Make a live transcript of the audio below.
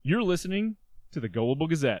You're listening to the Gullible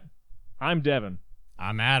Gazette. I'm Devin.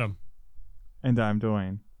 I'm Adam. And I'm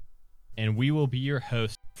Dwayne. And we will be your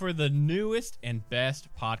host for the newest and best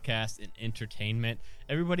podcast in entertainment.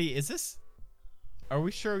 Everybody, are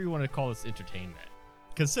we sure we want to call this entertainment?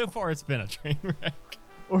 Because so far it's been a train wreck.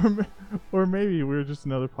 Or maybe we're just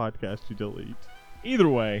another podcast you delete. Either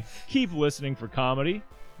way, keep listening for comedy,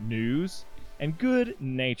 news, and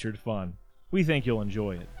good-natured fun. We think you'll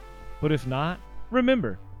enjoy it. But if not,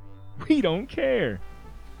 remember, we don't care.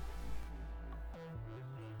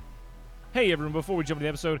 Hey everyone, before we jump into the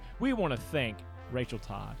episode, we want to thank Rachel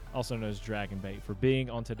Todd, also known as Dragon Bait, for being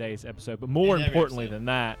on today's episode. But more importantly than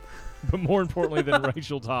that,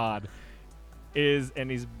 Rachel Todd is, and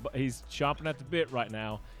he's chomping at the bit right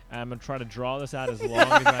now, and I'm going to try to draw this out as long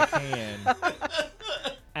as I can.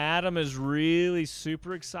 Adam is really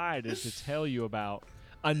super excited to tell you about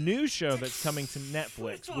a new show that's coming to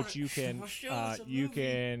Netflix, which you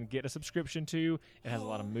can get a subscription to. It has a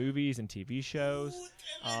lot of movies and TV shows.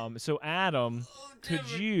 So Adam, could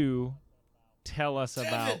you tell us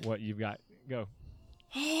about what you've got? Go.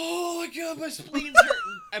 Oh my god, my spleen's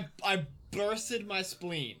hurting. I bursted my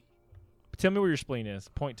spleen. Tell me where your spleen is.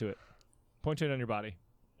 Point to it. Point to it on your body.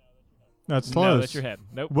 That's close. No, that's your head.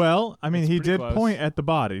 Nope. Well, I mean, That's he pretty did close. point at the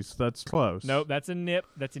body, so that's close. Nope, that's a nip.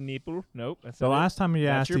 That's a nipple. Nope. That's The not last time he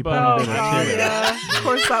That's asked, your he butthole. pointed Oh, at his yeah. head. Of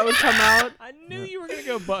course that would come out. I knew you were going to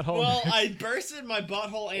go butthole. Well, I bursted my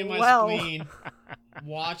butthole and my Well. spleen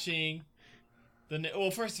watching the.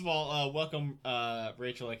 Well, first of all, welcome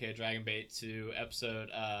Rachel, aka Dragon Bait, to episode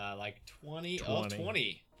 20 of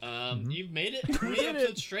 20. You've made it 20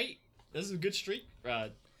 episodes straight. This is a good streak.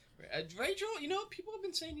 Rachel, people have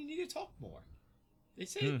been saying you need to talk more. They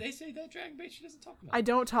say that Dragon Bait she doesn't talk enough. I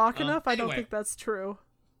don't talk enough. I don't anyway. think that's true.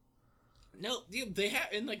 No, they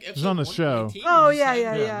have in like episode He's on the show. 119, Oh, you yeah, said yeah,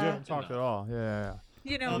 not You yeah. haven't talked at all. Yeah.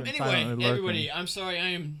 You know, Been Anyway, silently everybody, lurking. I'm sorry.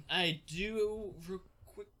 I do real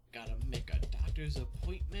quick gotta make a doctor's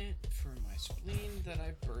appointment for my spleen that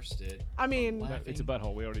I bursted. I mean, No, it's a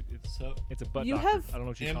butthole. We already. So It's a butt You doctor. have- I don't know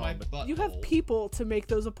what you in call my it, but butt. you have people to make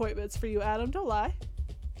those appointments for you, Adam. Don't lie.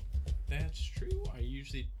 That's true. I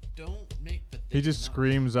usually don't make the. He just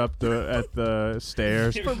screams up at the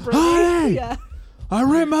stairs. For Honey! Yeah. I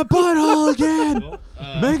ripped my butthole again!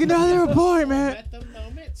 Make another appointment! At the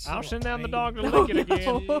moment, so I'll send down the I dog to No, lick it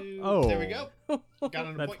again. Oh. There we go. Got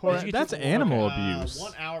an That appointment. poor- Did you that's get animal Uh, abuse.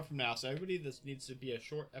 1 hour from now, so everybody, this needs to be a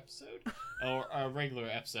short episode or a regular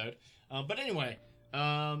episode. But anyway,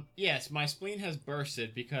 yes, my spleen has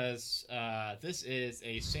bursted because this is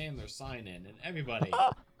a Sandler sign-in, and everybody,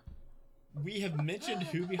 we have mentioned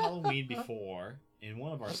Hoobie Halloween before in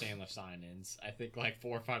one of our Sandler sign-ins. I think like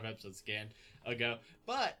 4 or 5 episodes ago.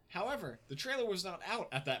 But however, the trailer was not out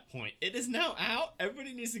at that point. It is now out.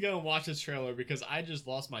 Everybody needs to go and watch this trailer because I just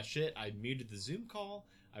lost my shit. I muted the Zoom call.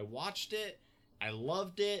 I watched it. I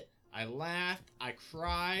loved it. I laughed. I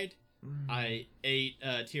cried. I ate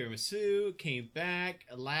tiramisu. Came back.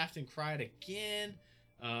 Laughed and cried again.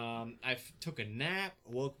 I took a nap.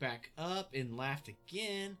 Woke back up and laughed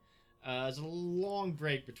again. There's a long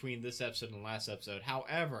break between this episode and the last episode.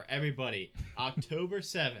 However, everybody, October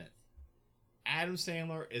 7th, Adam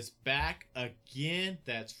Sandler is back again.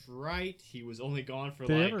 That's right. He was only gone for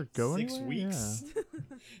Did he like ever go 6 anywhere? weeks.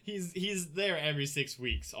 He's there every 6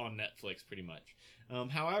 weeks on Netflix, pretty much.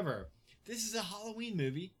 However, this is a Halloween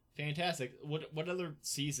movie. Fantastic. What other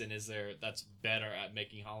season is there that's better at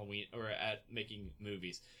making Halloween or at making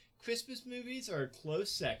movies? Christmas movies are a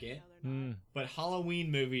close second, but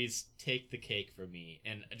Halloween movies take the cake for me.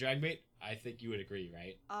 And Dragon Bait, I think you would agree,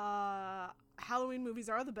 right? Halloween movies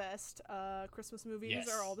are the best. Christmas movies Yes.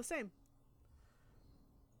 are all the same.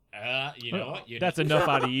 You know what? That's enough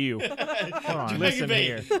out of you. on. Listen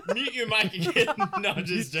here. Mute your mic again. No, I'm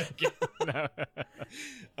just joking.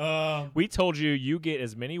 We told you you get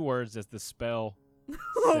as many words as the spell,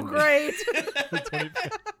 Oh, Cindy. great.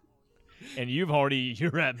 and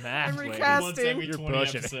you're at math. I'm lady. recasting. Once every You're 20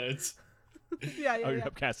 pushing it. episodes. Yeah, Oh, yeah, you're yeah.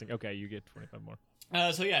 upcasting. Okay, you get 25 more.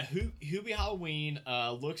 So yeah, Hoobie Halloween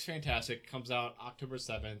looks fantastic. Comes out October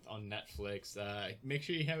 7th on Netflix. Make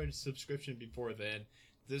sure you have a subscription before then.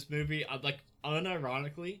 This movie,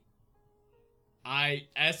 unironically,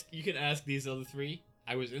 you can ask these other three.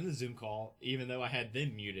 I was in the Zoom call, even though I had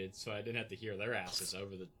them muted, so I didn't have to hear their asses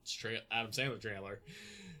over the Adam Sandler trailer.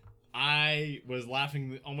 I was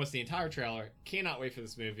laughing almost the entire trailer. Cannot wait for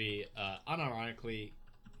this movie. Unironically,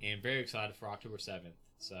 and very excited for October 7th.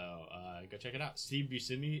 So go check it out. Steve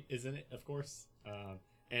Buscemi is in it, of course,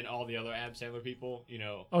 and all the other Adam Sandler people.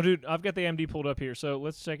 Oh, dude, I've got the MD pulled up here, so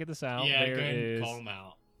let's check this out. Yeah, There go ahead and is call them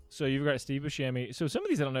out. So you've got Steve Buscemi. So some of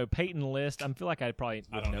these I don't know. Peyton List. I feel like I probably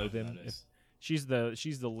I would don't know know them. who that is. She's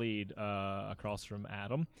the lead across from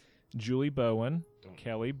Adam. Julie Bowen, Don't-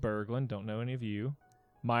 Kelly Berglund. Don't know any of you.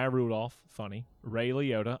 Maya Rudolph, funny. Ray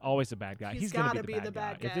Liotta, always a bad guy. He's gonna gotta be be the the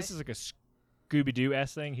bad bad If this guy. is like a Scooby Doo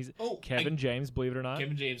s thing, he's Oh, Kevin James. Believe it or not.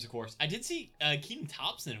 Kevin James, of course. I did see Keaton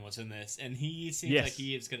Thompson was in this, and he seems Yes. like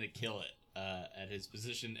he is going to kill it at his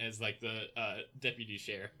position as like the deputy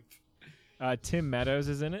sheriff. Tim Meadows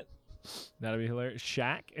is in it. That'll be hilarious.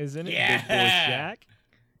 Shaq is in it. Big boy Yeah. Shaq.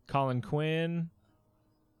 Colin Quinn.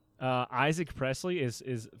 Isaac Presley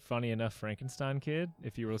is funny enough Frankenstein kid.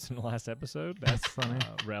 If you were listening to the last episode, that's Funny.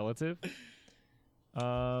 relative.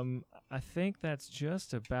 I think that's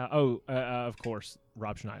just about. Oh, of course,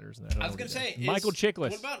 Rob Schneider's in there. I was going to say, Michael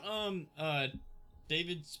Chiklis. What about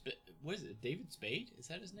David? What is it? David Spade? Is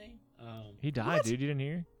that his name? He died, What? dude. You didn't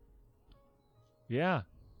hear? Yeah,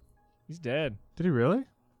 he's dead. Did he really?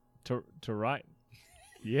 To right.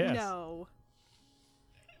 Yes. No.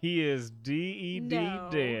 He is DED No.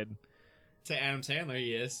 dead. To Adam Sandler,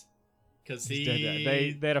 he is, because He's he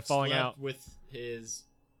dead. They had a falling slept out. with his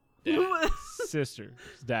dad. Sister,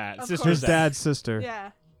 dad, Of sister's course. His dad's sister.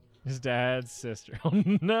 Yeah. His dad's sister. Oh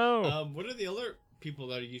no. What are the other people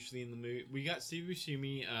that are usually in the movie? We got Steve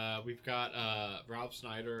Buscemi, we've got Rob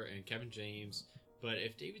Schneider and Kevin James. But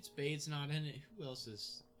if David Spade's not in it, who else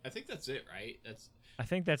is? I think that's it, right? That's. I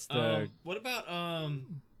think that's the. What about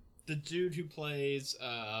the dude who plays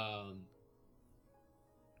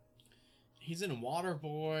he's in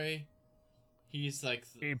Waterboy. He's like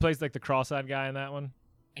He plays like the cross-eyed guy in that one.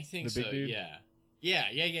 I think the big so. dude? Yeah.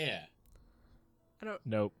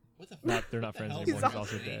 Nope, What the? not they're not what the friends hell anymore. is He's that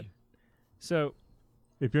also name? dead. So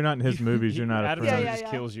If you're not in his movies, you're not a Adam friend. Sandler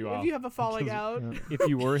just kills you if off. you have a falling Kills out. Yeah. if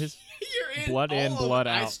you were his, You're in Blood in, all of blood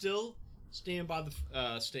it. I out. still stand by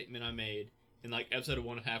the statement I made in like episode of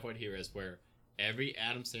One of Halfway to Heroes, where every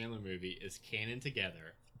Adam Sandler movie is canon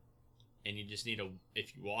together, and you just need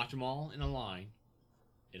if you watch them all in a line,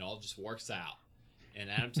 it all just works out. And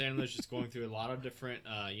Adam Sandler's just going through a lot of different,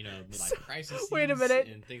 midlife crises. Wait a minute.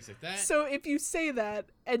 And things like that. So if you say that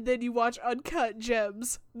and then you watch Uncut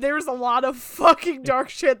Gems, there's a lot of fucking dark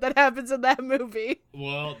shit that happens in that movie.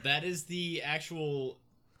 Well, that is the actual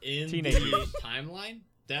in Teenagers. the timeline.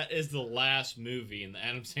 That is the last movie in the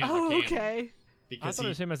Adam Sandler Oh, canon. okay. I Because thought it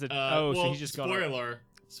was him as a. well, so he's just gone.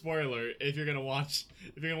 spoiler. If you're gonna watch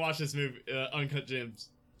this movie, Uncut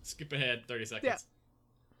Gems, skip ahead 30 seconds. Yeah.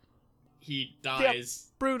 He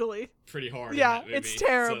dies Brutally. pretty hard. Yeah, in that movie. it's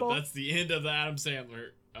terrible. So that's the end of the Adam Sandler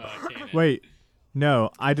canon. Wait,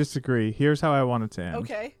 no, I disagree. Here's how I want it to end.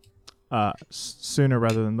 Okay. Sooner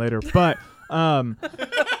rather than later. But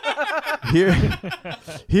here's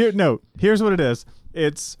what it is.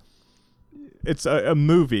 It's a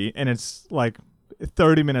movie, and it's like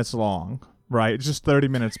 30 minutes long, right? It's just 30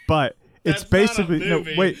 minutes, but it's That's basically not a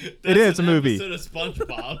movie. no. Wait, That's it is a an movie. Episode of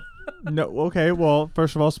SpongeBob. No, okay. Well,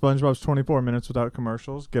 first of all, SpongeBob's 24 minutes without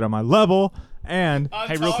commercials. Get on my level. And I'm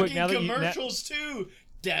Hey, real quick, talking now that you- commercials too,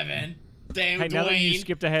 Devin. Damn, Hey, now that you Dwayne.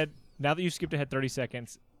 skipped ahead. Now that you skipped ahead 30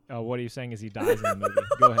 seconds, what are you saying? Is he dies in the movie?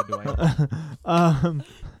 Go ahead,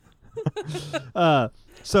 Dwayne.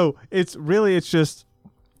 So it's just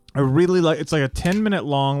a really it's like a 10-minute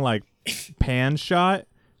long like pan shot,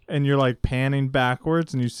 and you're like panning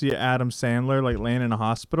backwards, and you see Adam Sandler like laying in a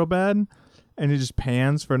hospital bed, and he just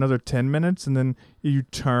pans for another 10 minutes, and then you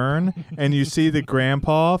turn and you see the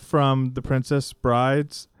grandpa from the Princess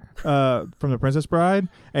Bride,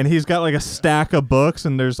 and he's got like a stack of books,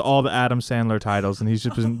 and there's all the Adam Sandler titles, and he's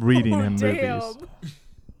just been reading him damn. movies.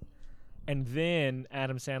 And then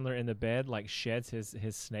Adam Sandler in the bed like sheds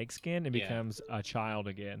his snake skin and Yeah. becomes a child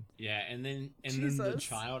again. Yeah, and then the Jesus.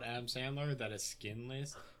 child Adam Sandler that is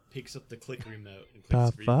skinless picks up the click remote and The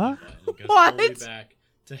clicks the remote fuck? button and goes What? all the way back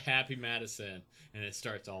to Happy Madison, and it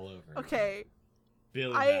starts all over. Okay.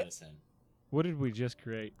 Billy I- Madison. What did we just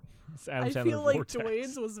create? It's Adam I Sandler feel like vortex.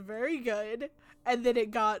 Dwayne's was very good, and then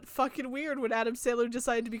it got fucking weird when Adam Sandler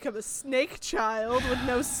decided to become a snake child with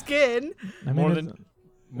no skin. I mean, More it's- than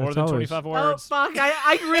more it's than always- 25 Oh words. fuck!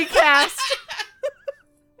 I recast.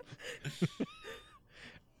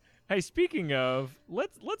 Hey, speaking of,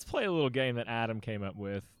 let's play a little game that Adam came up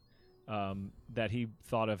with, that he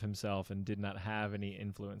thought of himself and did not have any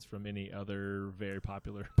influence from any other very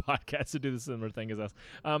popular podcast to do the similar thing as us.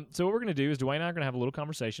 So what we're gonna do is Dwayne and I are gonna have a little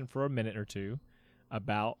conversation for a minute or two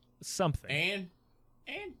about something.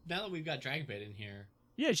 And now that we've got Dragon Bait in here,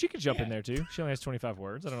 Yeah, she could jump in Yeah. there too. She only has 25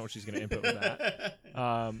 words. I don't know what she's gonna input with that.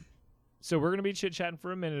 So we're gonna be chit chatting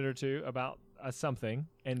for a minute or two about something,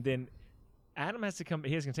 and then Adam has to come.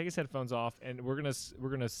 He's gonna take his headphones off, and we're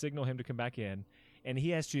gonna signal him to come back in. and he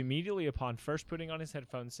has to immediately, upon first putting on his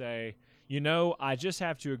headphones, say, I just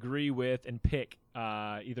have to agree with and pick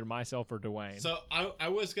either myself or Dwayne. So I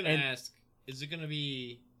was going to ask, is it going to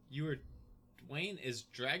be you or Dwayne? Is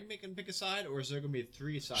Drag making pick a side, or is there going to be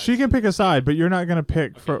 3 sides? She can pick a side, but you're not going to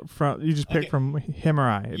pick from. You just pick from him or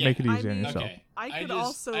I. Yeah. Make it easy on mean, yourself. Okay. I could I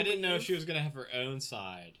also didn't know if leave. she was going to have her own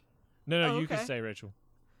side. No, Oh, you can okay. stay, Rachel.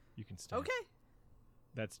 You can stay. Okay.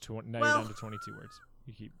 That's now Well- you're down to 22 words.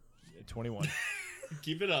 You keep 21.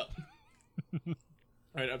 Keep it up. All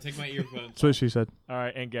right, I'll take my earphones. That's what she said. All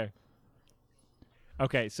right, and go.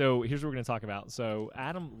 Okay, so here's what we're going to talk about. So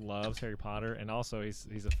Adam loves Harry Potter, and also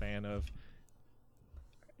he's a fan of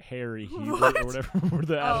Harry Hubert What? or whatever.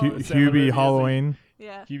 The Oh. Adam Sandler movie Hubie is. Halloween.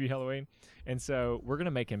 Yeah. Hubie Halloween. And so we're going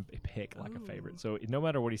to make him pick like a Ooh. favorite. So no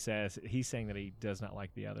matter what he says, he's saying that he does not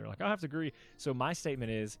like the other. Like, I have to agree. So my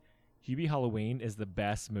statement is Hubie Halloween is the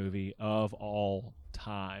best movie of all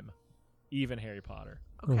time, even Harry Potter.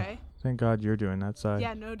 Okay. Thank God you're doing that side.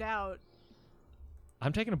 Yeah, no doubt.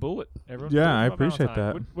 I'm taking a bullet. Everyone. Yeah, bullet I for my appreciate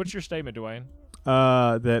Valentine. that. What's your statement, Dwayne?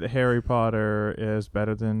 That Harry Potter is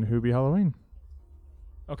better than Hubie Halloween.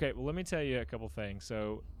 Okay, well, let me tell you a couple things.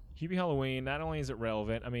 So, Hubie Halloween, not only is it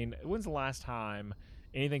relevant, I mean, when's the last time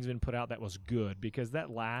anything's been put out that was good? Because that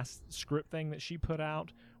last script thing that she put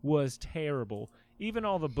out was terrible. Even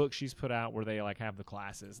all the books she's put out where they, like, have the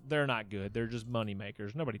classes, they're not good. They're just money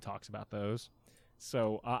makers. Nobody talks about those.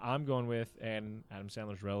 So, I'm going with, and Adam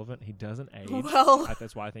Sandler's relevant. He doesn't age. Well,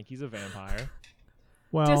 That's why I think he's a vampire. Oh,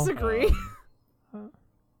 Well, disagree.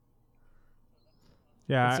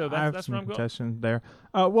 yeah, So I that's have where some I'm going. contention there.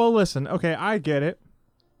 Well, listen. Okay, I get it.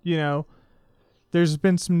 There's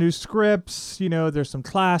been some new scripts. There's some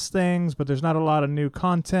class things, but there's not a lot of new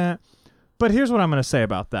content. But here's what I'm going to say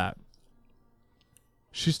about that.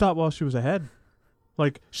 She stopped while she was ahead.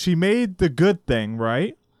 Like, she made the good thing,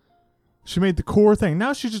 right? She made the core thing.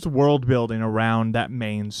 Now she's just world building around that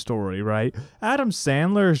main story, right? Adam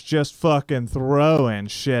Sandler's just fucking throwing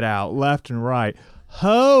shit out left and right,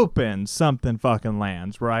 hoping something fucking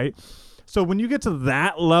lands, right? So when you get to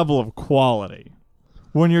that level of quality,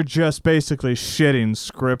 when you're just basically shitting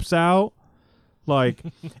scripts out, like,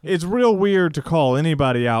 it's real weird to call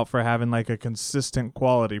anybody out for having like a consistent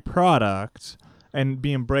quality product and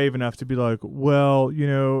being brave enough to be like, well,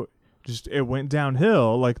 just it went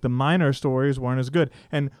downhill. Like, the minor stories weren't as good.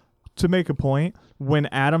 And to make a point, when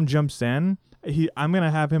Adam jumps in, I'm gonna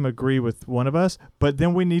have him agree with one of us, but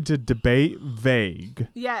then we need to debate vague.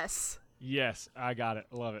 yes. Yes, I got it.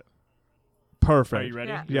 I love it. Perfect. Are you ready?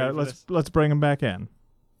 Yeah. You Yeah, ready for this? let's bring him back in.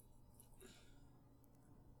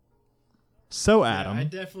 So Adam, Yeah, I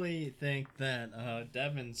definitely think that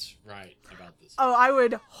Devin's right about this. Oh, I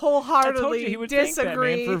would I told wholeheartedly you he would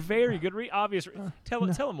disagree. think that, man, for very good obvious. Tell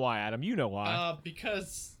him why, Adam. You know why.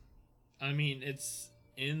 Because, I mean, it's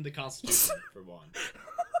in the Constitution for one.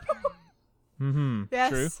 mm-hmm. Yes.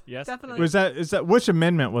 True. Yes. Definitely. Is that which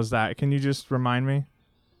amendment was that? Can you just remind me?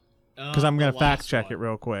 Because I'm gonna fact check it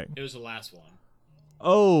real quick. It was the last one.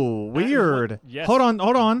 Oh, weird. yes. Hold on.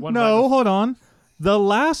 One No, button. hold on. The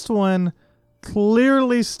last one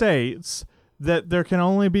clearly states that there can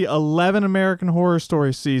only be 11 American Horror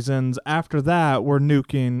Story seasons. After that, we're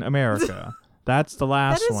nuking America. That's the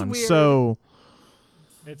last is one. weird. So,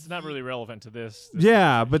 It's not really relevant to this.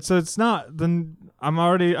 yeah, but so it's not. Then I'm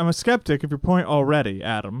a skeptic of your point already,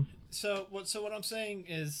 Adam. So what I'm saying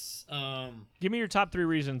is, Give me your top 3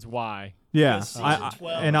 reasons why. Yeah, Because season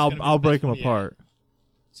 12 and is I'll gonna be I'll the break best them one yet. apart.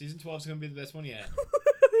 season 12 is going to be the best one yet,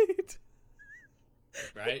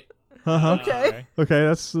 right? Uh-huh. Okay. Okay,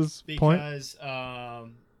 that's his point. Because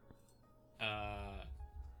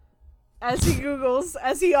As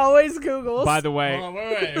he always Googles. By the way, hold on,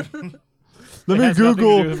 wait. Let It me has nothing to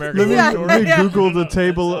Google. do with American Let me, Horror let me Story. Yeah. Google the No,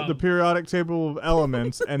 table, it's, the periodic table of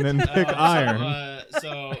elements, and then pick So, iron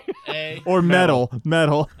so A. or metal.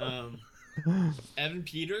 Metal. Evan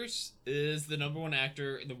Peters is the #1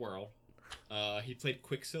 actor in the world. He played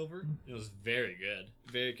Quicksilver. It was very good,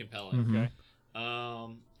 very compelling. Mhm. okay.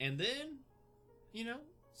 And then,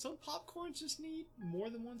 some popcorns just need more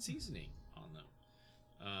than one seasoning on them.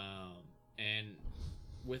 And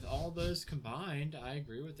with all those combined, I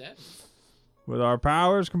agree with Evan. With our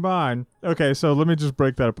powers combined. Okay, so let me just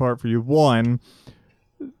break that apart for you. One,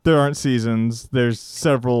 there aren't seasons. There's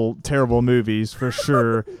several terrible movies for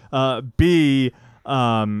sure. B,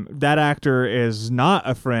 that actor is not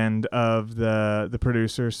a friend of the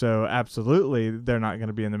producer, so absolutely they're not going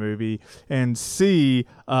to be in the movie. And C,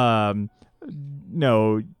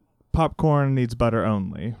 no, popcorn needs butter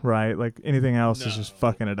only, right? Like anything else is just No.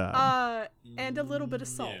 fucking it up. and a little bit of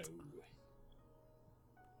salt.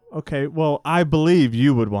 No. Okay, well, I believe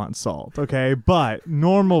you would want salt, okay? But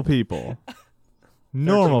normal people.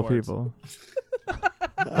 Normal 13 people.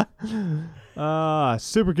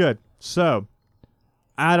 Super good. So,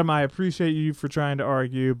 Adam, I appreciate you for trying to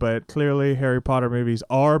argue, but clearly Harry Potter movies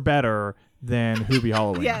are better than Hubie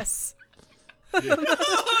Halloween. Yes. Oh, no!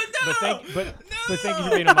 But thank you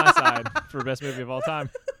for being on my side for best movie of all time.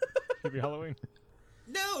 Hubie Halloween.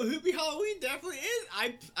 No, Hubie Halloween definitely is.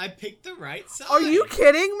 I picked the right side. Are you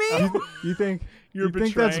kidding me? You think You're you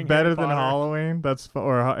think that's betraying better Harry than Potter. Halloween?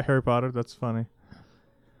 Or Harry Potter? That's funny.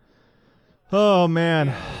 Oh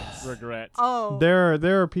man. Regret. Oh.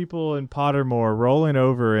 There are people in Pottermore rolling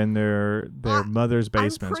over in their mother's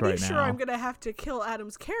basements I'm right pretty sure now. I'm gonna have to kill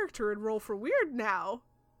Adam's character and roll for weird now.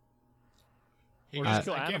 Hey, Or guys, just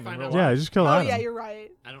kill I Adam can't in find real out. life. Yeah, just kill Oh Adam. yeah, you're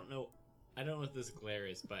right. I don't know what this glare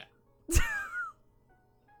is, but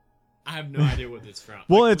I have no idea what it's from.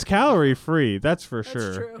 Well, Like, it's calorie free, that's for That's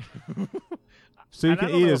sure. true. So you And I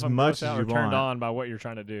can don't eat know as if I'm much grossed out as you or turned want. on by what you're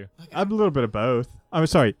trying to do. like, I'm a little bit of both. I'm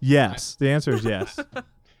sorry. Yes. The answer is yes.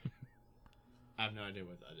 I have no idea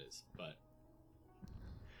what that is, but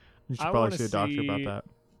You should I probably wanna see a doctor see- about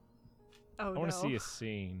Oh I no. want to see a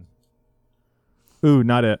scene. that. Ooh,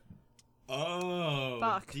 not it.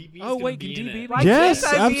 Fuck. DB's Oh, gonna wait, be can in DB it. Why Yes,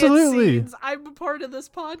 can't I be in absolutely. scenes? I'm a part of this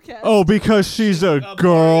podcast. Oh, because she's a But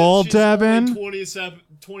girl, she's only Devin.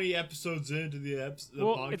 20 episodes into the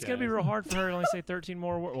Well, podcast. it's gonna be real hard for her to only say 13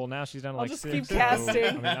 more words. Well, now she's down to I'll like just 6. keep so, casting.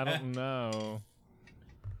 I mean, I don't know.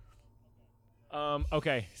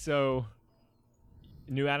 Okay, so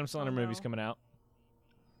new Adam Sandler Oh, movie's no. coming out,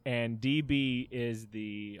 and DB is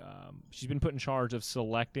the she's been put in charge of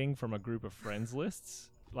selecting from a group of friends lists,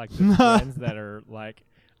 like the friends that are like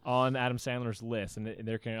on Adam Sandler's list, and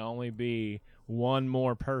there can only be one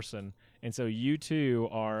more person. And so you two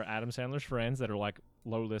are Adam Sandler's friends that are like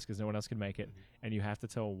low list because no one else can make it, and you have to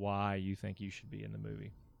tell why you think you should be in the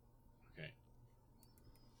movie. Okay.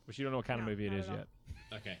 Which you don't know what kind of No, movie it not is at all. yet.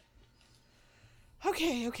 Okay.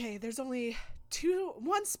 Okay. There's only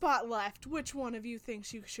one spot left. Which one of you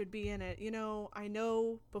thinks you should be in it? You know, I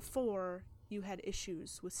know before you had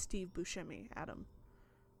issues with Steve Buscemi, Adam.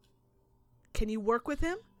 Can you work with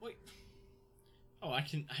him? Wait. Oh, I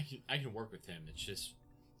can work with him. It's just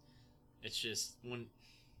when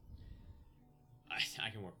I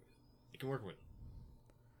can work with it. I can work with it.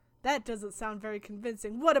 That doesn't sound very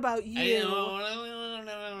convincing. What about you? No,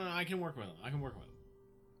 I can work with him. I can work with him.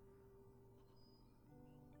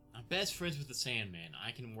 I'm best friends with the Sandman.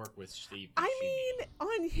 I can work with Steve. I Buscemi. mean,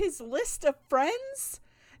 on his list of friends,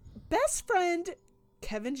 best friend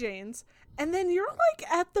Kevin James, and then you're like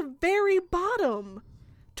at the very bottom,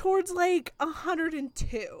 towards like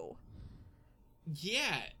 102.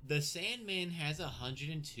 Yeah, the Sandman has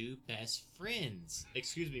 102 best friends.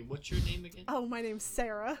 Excuse me, what's your name again? Oh, my name's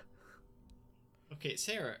Sarah. Okay,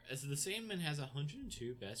 Sarah, as the Sandman has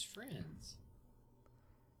 102 best friends.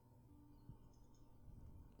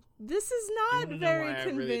 This is You not wanna know very why I really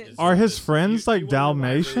convincing. deserve Are his this? friends like You wanna know why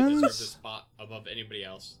I really deserve Dalmatians? this spot above anybody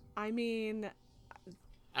else? I mean,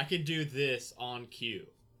 I can do this on cue.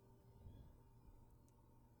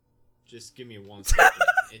 Just give me 1 second.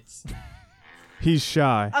 It's He's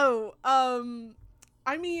shy.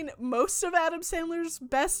 I mean, most of Adam Sandler's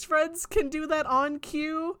best friends can do that on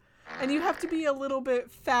cue, and you have to be a little bit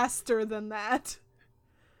faster than that.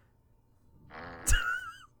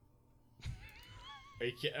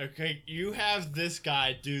 okay. You have this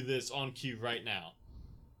guy do this on cue right now.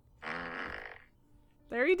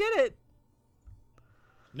 There he did it.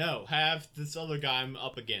 No, have this other guy I'm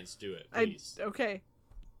up against do it, please. Okay.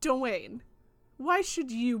 Dwayne, why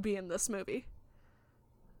should you be in this movie?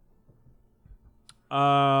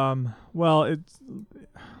 Well, it's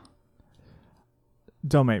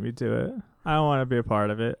don't make me do it. I don't want to be a part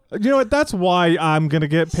of it. You know what? That's why I'm gonna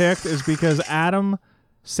get picked is because Adam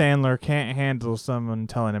Sandler can't handle someone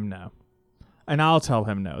telling him no, and I'll tell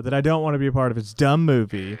him no that I don't want to be a part of his dumb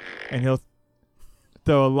movie, and he'll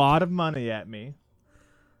throw a lot of money at me,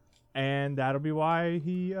 and that'll be why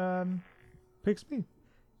he picks me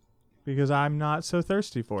because I'm not so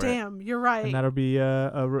thirsty for it. Damn, you're right. And that'll be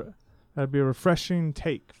that'd be a refreshing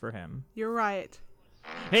take for him. You're right.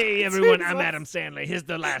 Hey everyone, I'm Jesus. Adam Sandler. Here's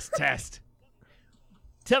the last test.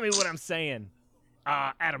 Tell me what I'm saying.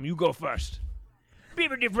 Adam, you go first. Oh,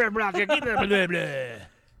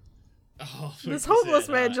 This he homeless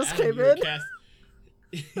said, man just Adam, came you're in.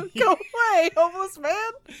 Go Go away, homeless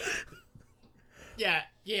man. Yeah,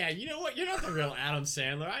 you know what? You're not the real Adam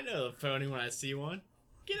Sandler. I know the phony when I see one.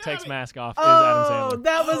 Get out Takes of mask off. Oh, is Adam Sandler.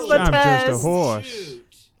 that was Oh, the I'm just a test. horse.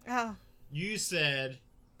 Shoot. Oh, You said,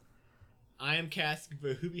 I am casting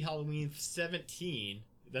for Hubie Halloween 17.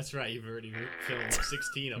 That's right. You've already filmed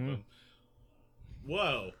 16 of them.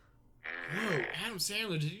 Whoa. Adam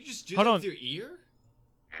Sandler, did you just do Hold that on. with your ear?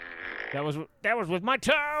 That was with my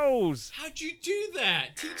toes. How'd you do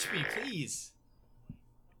that? Teach me, please.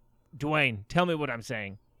 Dwayne, tell me what I'm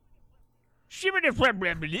saying.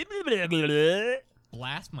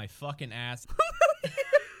 Blast my fucking ass.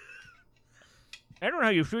 I don't know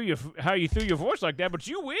how you threw your voice like that, but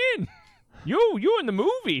you win. You in the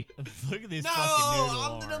movie. Look at these No, fucking noodle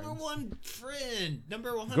I'm the arms. number one friend.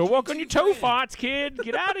 Number 100. Go walk on your toe farts, kid.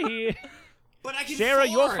 Get out of here. But I can Sarah, fart.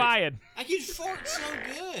 you're fired. I can fart so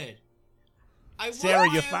good. I Sarah,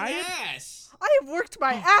 wipe you're my own fired? ass. I have worked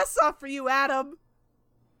my ass off for you, Adam.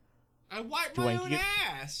 I wipe Dwayne, my own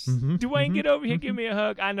ass. Mhm, Dwayne, mhm, get over here. mhm. Give me a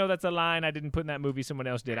hug. I know that's a line I didn't put in that movie. Someone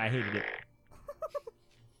else did. I hated it.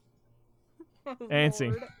 Oh, And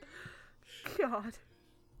sing. Lord. God.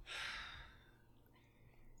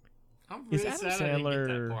 I'm Is really Adam sad I didn't get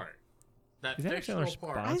Sandler- that part. That is Adam fictional Sandler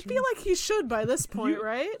part. I sponsored? feel like he should by this point, You-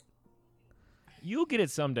 right? You'll get it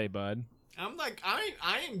someday, bud. I'm like, I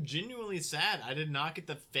am genuinely sad I did not get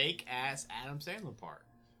the fake ass Adam Sandler part.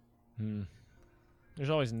 There's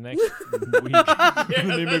always next week when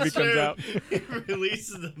the new movie that's comes true. out. He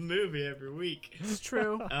releases the movie every week. It's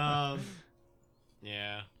true.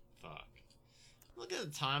 Yeah, fuck. Look at the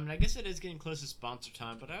time, and I guess it is getting close to sponsor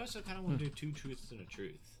time, but I also kind of want to do 2 truths and a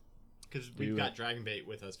truth. Because we've Do got it. Dragon Bait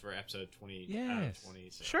with us for episode 20 out Yes. of 20.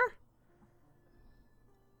 So. Sure.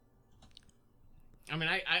 I mean,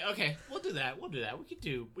 okay, we'll do that. We could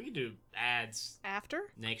do ads After?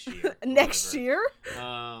 next year. or Next whatever. year?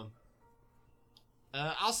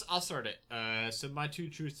 I'll start it. So my 2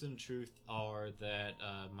 truths and truth are that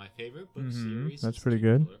my favorite book Mhm, series that's is pretty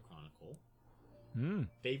King's good. Killer Chronicle. Mm.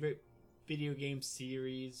 Favorite video game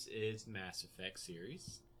series is Mass Effect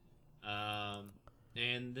series.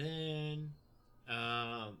 And then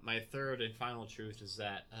my third and final truth is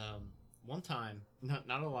that one time, not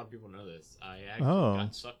a lot of people know this, I actually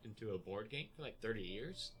got sucked into a board game for like 30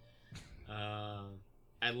 years.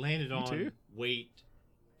 I landed on too? wait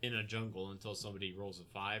in a jungle until somebody rolls a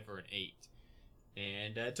 5 or an 8.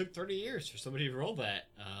 And it took 30 years for somebody to roll that.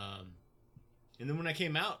 And then when I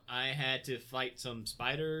came out, I had to fight some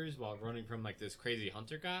spiders while running from like this crazy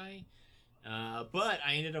hunter guy. But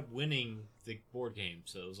I ended up winning the board game,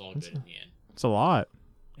 so it was all good in the end. It's a lot.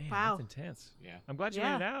 Man, Wow. that's intense. Yeah. I'm glad you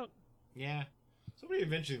Yeah. made it out. Yeah. Somebody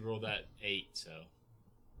eventually rolled that 8, so.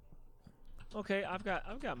 Okay, I've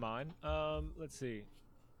got mine. Let's see.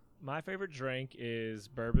 My favorite drink is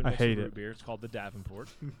bourbon I mixed with hate root it. beer. It's called the Davenport.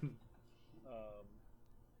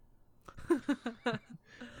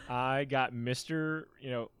 I got Mr.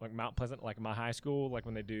 Like Mount Pleasant, like my high school, like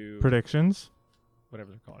when they do Predictions?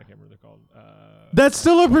 whatever they're called. I can't remember what they're called. That's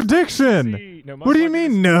still a prediction. see. No, What do you motherfuckers.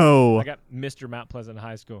 mean, no? I got Mr. Mount Pleasant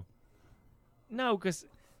High School. No, because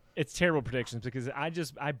it's terrible predictions. Because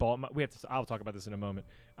I bought my. I'll talk about this in a moment.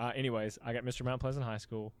 Anyways, I got Mr. Mount Pleasant High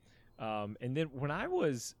School, and then when I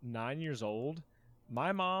was 9 years old,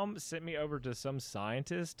 my mom sent me over to some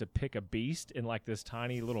scientist to pick a beast in like this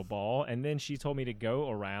tiny little ball, and then she told me to go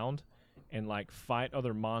around and like fight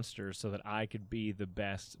other monsters so that I could be the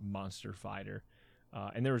best monster fighter.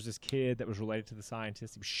 And there was this kid that was related to the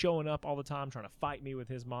scientist. He was showing up all the time trying to fight me with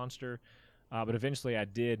his monster. But eventually I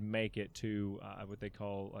did make it to what they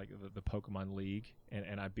call like the Pokemon League.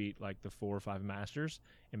 And I beat like the 4 or 5 masters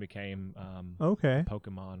and became Okay.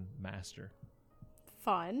 Pokemon Master.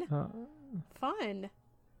 Fun. Uh, Fun.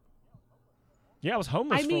 Yeah, I was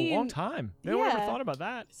homeless I for a long mean, time. No one ever yeah. thought about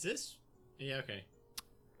that. Is this? Yeah, okay.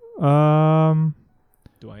 Dwayne.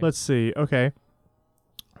 Let's see. Okay.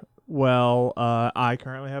 Well, I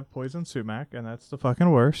currently have poison sumac, and that's the fucking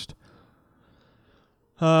worst.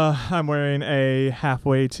 I'm wearing a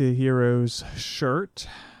Halfway to Heroes shirt,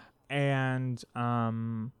 and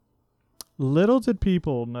little did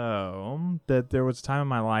people know that there was a time in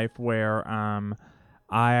my life where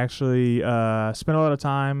I actually spent a lot of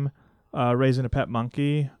time raising a pet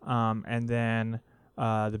monkey, and then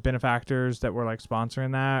the benefactors that were like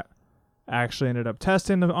sponsoring that actually ended up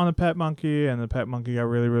testing on the pet monkey, and the pet monkey got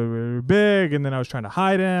really, really, really big, and then I was trying to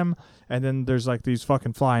hide him, and then there's like these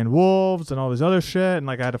fucking flying wolves and all this other shit, and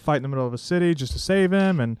like I had to fight in the middle of a city just to save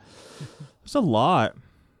him, and it's a lot.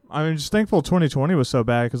 I mean, just thankful 2020 was so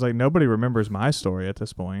bad because like nobody remembers my story at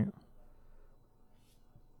this point.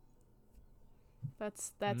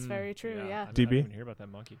 That's very true. Yeah. I DB? didn't even hear about that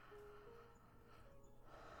monkey.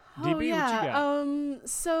 DB, Oh what you yeah. got?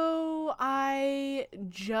 So I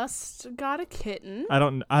just got a kitten. I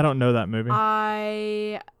don't know that movie.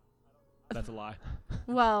 I That's a lie.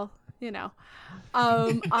 well, you know.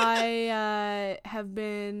 I have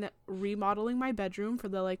been remodeling my bedroom for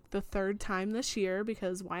the third time this year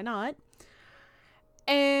because why not?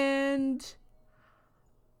 And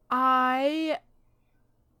I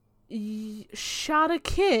shot a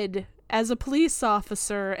kid as a police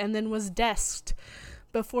officer and then was desked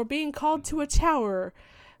before being called to a tower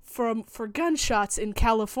for gunshots in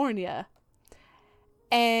California.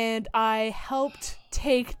 And I helped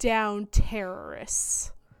take down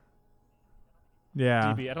terrorists.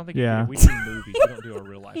 Yeah. DB, I don't think Yeah. we do movies. We don't do our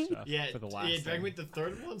real life stuff Yeah, for the last yeah. thing. Dragon Bait, the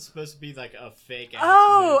third one's supposed to be like a fake ass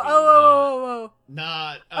Oh, movie,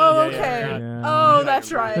 not. Oh, yeah, okay. yeah, yeah. Oh, You're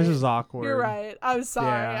that's right. right. This is awkward. You're right. I'm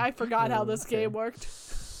sorry. Yeah. I forgot how Oh, this okay. game worked.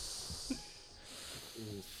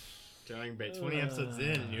 Dragon Bait, 20 episodes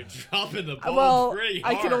in, and you're dropping the ball Well, pretty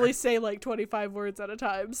I hard. can only say like 25 words at a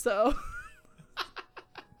time, so.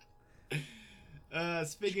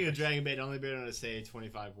 Speaking of Dragon Bait, only being able to say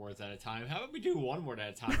 25 words at a time. How about we do one word at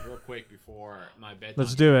a time, real quick, before my bedtime?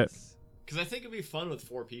 Let's do it. Because I think it'd be fun with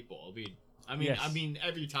 4 people. It'll be. Yes. I mean,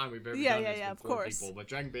 every time we've ever Yeah, done yeah, this yeah, with of 4 course. people, but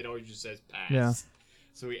Dragon Bait always just says pass. Yeah.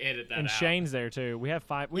 So we edit that And out. Shane's there too. We have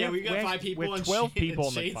 5. We got 5 people. We have and 12 Shane, people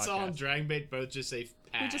and in the Chainsaw and podcast. Dragon Bait both just say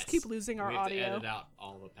pass. We just keep losing our we have audio. to edit out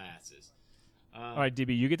all the passes. All right,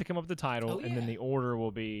 DB, you get to come up with the title, Oh, and then yeah. the order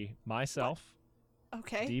will be myself,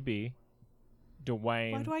 Okay. DB,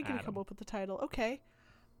 Dwayne. Why do I get to Adam. come up with the title? Okay.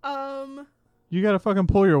 You gotta fucking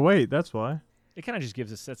pull your weight. That's why. It kind of just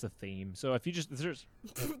gives us sets a theme. So if you just there's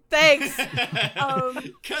Thanks.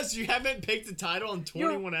 Because you haven't picked the title in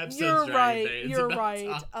 21 episodes. You're Dragon right. Bait. It's You're about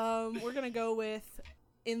right. time. We're gonna go with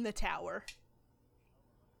In the Tower.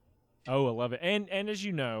 oh, I love it. And as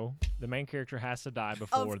you know, the main character has to die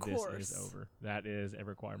before this course. is over. That is a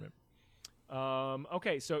requirement.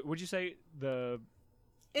 Okay, so would you say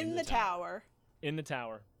In the Tower. in the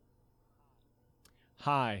tower?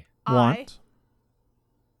 Hi. Want.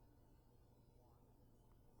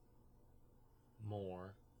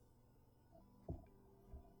 More.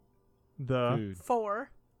 The. Food.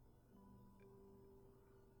 4.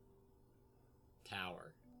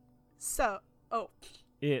 Tower. So. Oh.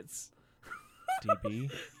 It's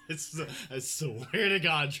DB. I swear to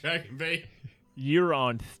God, Dragon Bait. You're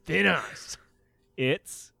on thin ice.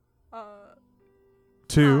 It's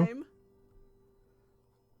 2. Time.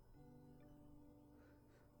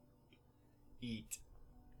 Eat.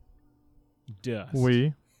 dust.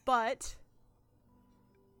 We. But.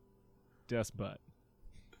 Dust butt.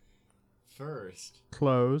 First.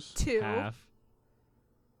 Close. 2. Half.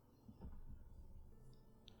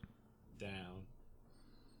 Down.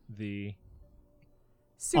 The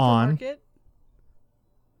Supermarket.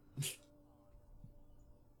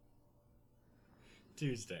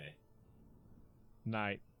 Tuesday.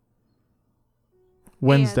 night.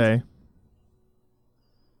 Wednesday.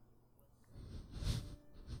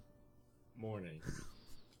 Morning.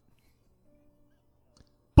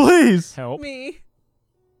 Please. Help. Me.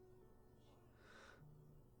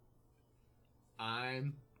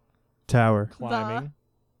 I'm Tower. Climbing.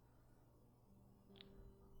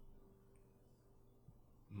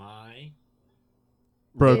 my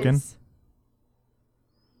Broken. Is.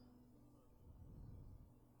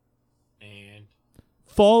 and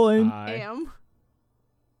Falling. I. Am.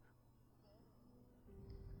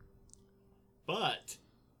 but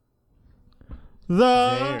The.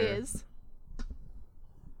 There. Is.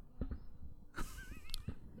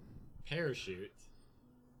 parachute.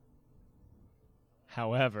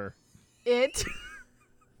 However. It.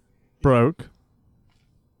 Broke.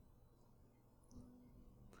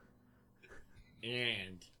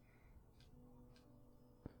 And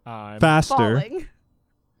I'm Faster. Falling.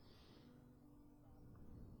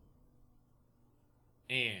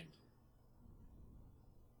 and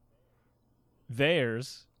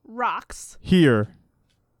There's Rocks. Here.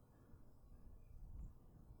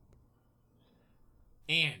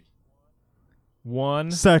 and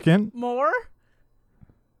 1 Second. More.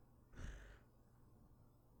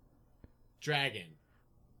 dragon.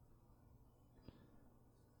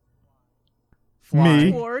 flying.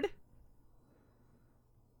 Me. Ward.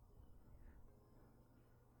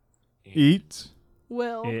 And Eat.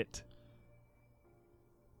 Will. It.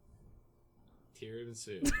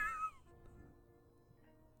 tiramisu.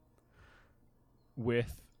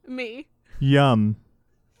 With. Me. Yum.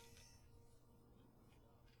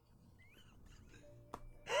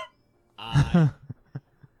 I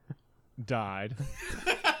Died.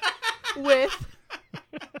 With.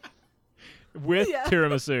 With Yeah.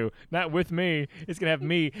 tiramisu. Not with me. It's going to have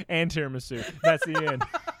me and tiramisu. That's the end.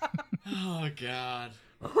 oh God.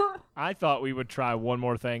 I thought we would try one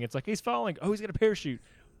more thing. It's like, he's falling. Oh, he's got a parachute.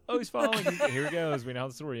 Oh, he's falling. Here he goes. We know how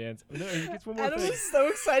the story ends. No, he gets one more Adam thing. is so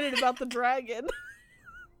excited about the dragon.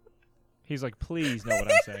 He's like, please know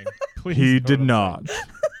what I'm saying. Please. He know did what I'm not.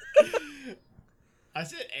 saying." I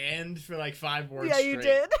said "and" for like 5 words. Yeah, you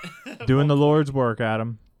straight. did. Doing the Lord's work,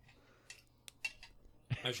 Adam.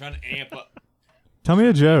 I was trying to amp up. Tell me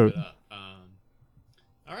a joke.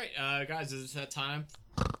 All right, guys, is it that time?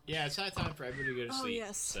 Yeah, it's that time for everybody to go to Oh, sleep.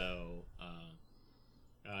 yes. So,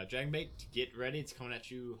 Dragonbait, get ready. It's coming at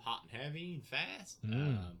you hot and heavy and fast.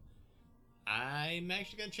 I'm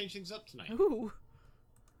actually gonna change things up tonight. Ooh.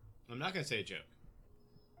 I'm not gonna say a joke.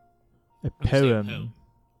 A I'm gonna say a poem.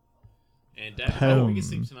 And Poem. we can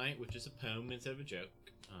sleep tonight with just a poem instead of a joke.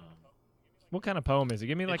 What kind of poem is it?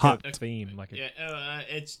 Give me like Hot. a theme. Like a, Yeah,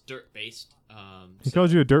 it's dirt based. He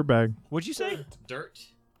called you a dirtbag. What'd you say? Dirt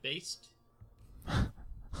based.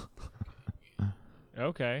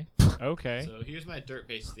 Okay. Okay. So here's my dirt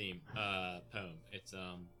based theme poem. It's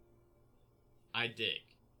I dig.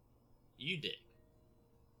 You dig.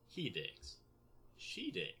 He digs. She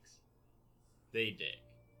digs. They dig.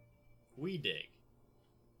 We dig.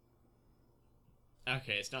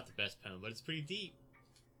 Okay, it's not the best poem, but it's pretty deep.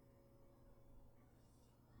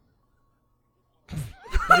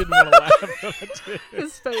 I didn't want to laugh, but I did.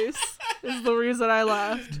 His face is the reason I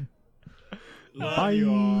laughed. Love Bye. you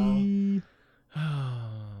all.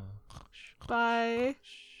 Bye.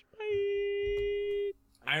 Bye.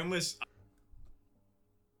 I almost